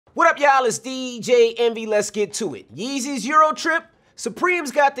What up, y'all? It's DJ Envy. Let's get to it. Yeezy's Euro trip, Supreme's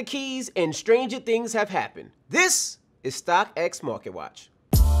got the keys, and stranger things have happened. This is StockX Market Watch.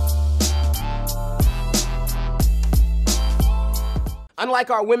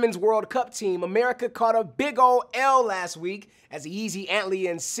 Unlike our Women's World Cup team, America caught a big ol' L last week as the Yeezy Antlia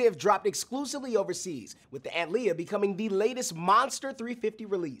and Sif dropped exclusively overseas, with the Antlia becoming the latest monster 350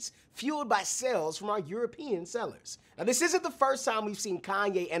 release, fueled by sales from our European sellers. Now, this isn't the first time we've seen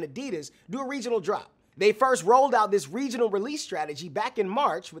Kanye and Adidas do a regional drop. They first rolled out this regional release strategy back in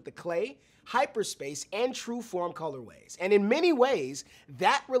March with the Clay, Hyperspace, and True Form colorways. And in many ways,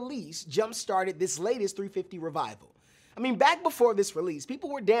 that release jump-started this latest 350 revival. I mean, back before this release, people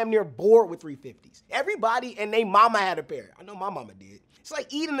were damn near bored with 350s. Everybody and they mama had a pair. I know my mama did. It's like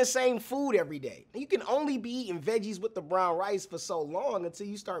eating the same food every day. You can only be eating veggies with the brown rice for so long until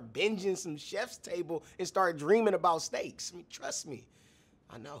you start binging some chef's table and start dreaming about steaks. I mean, trust me,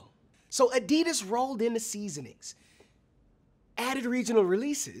 I know. So Adidas rolled in the seasonings, added regional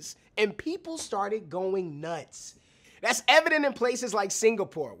releases, and people started going nuts. That's evident in places like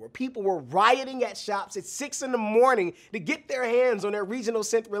Singapore, where people were rioting at shops at 6 in the morning to get their hands on their regional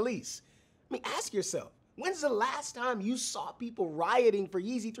synth release. I mean, ask yourself, when's the last time you saw people rioting for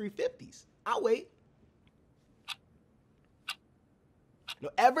Yeezy 350s? I'll wait. Now,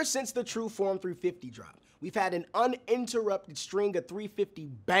 ever since the True Form 350 drop, we've had an uninterrupted string of 350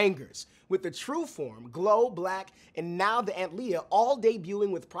 bangers, with the True Form, Glow, Black, and now the Antlia all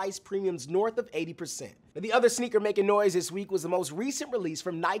debuting with price premiums north of 80%. Now, the other sneaker making noise this week was the most recent release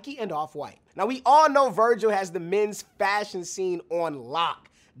from Nike and Off-White. Now, we all know Virgil has the men's fashion scene on lock,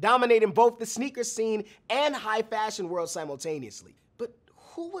 dominating both the sneaker scene and high fashion world simultaneously. But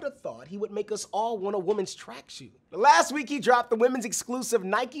who would have thought he would make us all want a woman's track shoe? Last week, he dropped the women's exclusive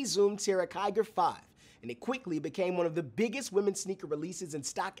Nike Zoom Terra Kiger 5. And it quickly became one of the biggest women's sneaker releases in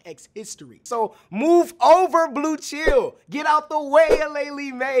StockX history. So move over, Blue Chill. Get out the way,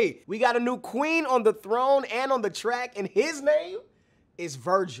 Alayli May. We got a new queen on the throne and on the track, and his name is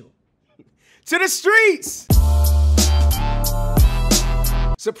Virgil. To the streets!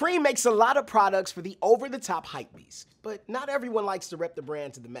 Supreme makes a lot of products for the over-the-top hypebeast, but not everyone likes to rep the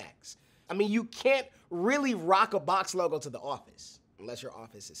brand to the max. I mean, you can't really rock a box logo to the office, unless your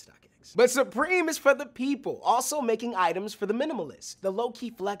office is StockX. But Supreme is for the people, also making items for the minimalist, the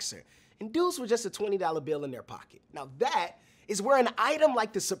low-key flexer, and dudes with just a $20 bill in their pocket. Now that is where an item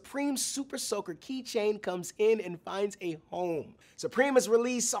like the Supreme Super Soaker keychain comes in and finds a home. Supreme has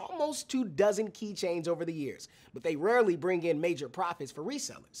released almost 24 keychains over the years, but they rarely bring in major profits for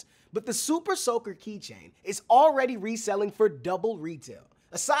resellers. But the Super Soaker keychain is already reselling for double retail.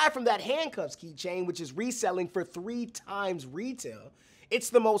 Aside from that handcuffs keychain, which is reselling for 3 times retail, it's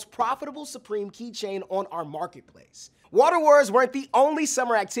the most profitable Supreme keychain on our marketplace. Water Wars weren't the only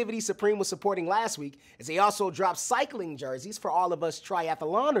summer activity Supreme was supporting last week, as they also dropped cycling jerseys for all of us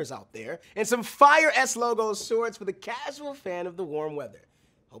triathloners out there, and some Fire S logo shorts for the casual fan of the warm weather.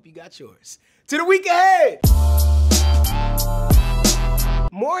 Hope you got yours. To the week ahead!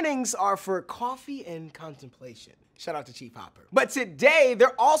 Mornings are for coffee and contemplation. Shout out to Chief Hopper. But today,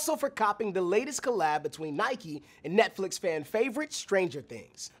 they're also for copping the latest collab between Nike and Netflix fan favorite Stranger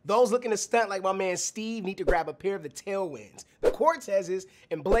Things. Those looking to stunt like my man Steve need to grab a pair of the Tailwinds. The Cortezes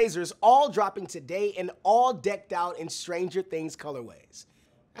and Blazers all dropping today and all decked out in Stranger Things colorways.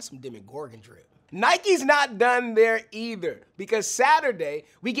 That's some Demogorgon drip. Nike's not done there either, because Saturday,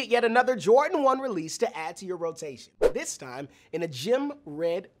 we get yet another Jordan 1 release to add to your rotation, this time in a gem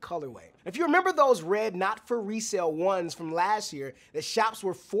red colorway. If you remember those red not-for-resale ones from last year that shops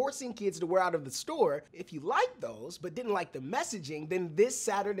were forcing kids to wear out of the store, if you like those but didn't like the messaging, then this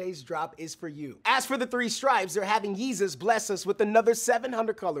Saturday's drop is for you. As for the 3 stripes, they're having Yeezus bless us with another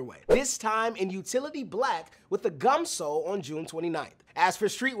 700 colorway, this time in utility black with a gum sole on June 29th. As for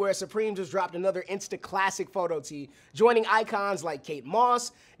streetwear, Supreme just dropped another Insta Classic photo tee, joining icons like Kate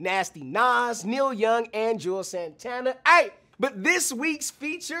Moss, Nasty Nas, Neil Young, and Jules Santana. Hey! But this week's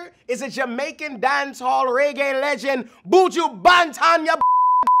feature is a Jamaican dancehall reggae legend, Buju Banton.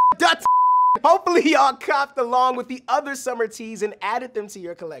 Hopefully y'all copped along with the other summer tees and added them to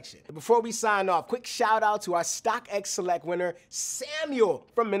your collection. And before we sign off, quick shout out to our StockX Select winner, Samuel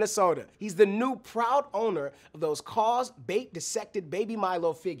from Minnesota. He's the new proud owner of those Cause Baked Dissected Baby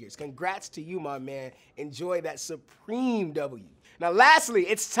Milo figures. Congrats to you, my man. Enjoy that Supreme W. Now lastly,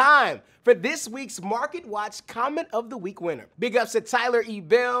 it's time for this week's Market Watch Comment of the Week winner. Big ups to Tyler E.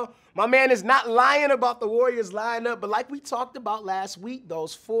 Bell. My man is not lying about the Warriors lineup, but like we talked about last week,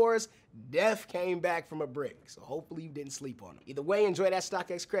 those 4s Death came back from a brick, so hopefully you didn't sleep on him. Either way, enjoy that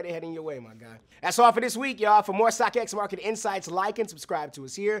StockX credit heading your way, my guy. That's all for this week, y'all. For more StockX market insights, like and subscribe to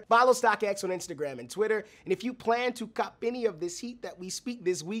us here. Follow StockX on Instagram and Twitter. And if you plan to cop any of this heat that we speak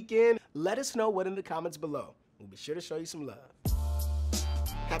this weekend, let us know what in the comments below. We'll be sure to show you some love.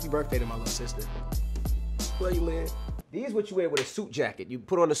 Happy birthday to my little sister. Love you, Lynn. These what you wear with a suit jacket. You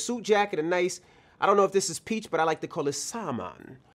put on a suit jacket, a nice, I don't know if this is peach, but I like to call it salmon.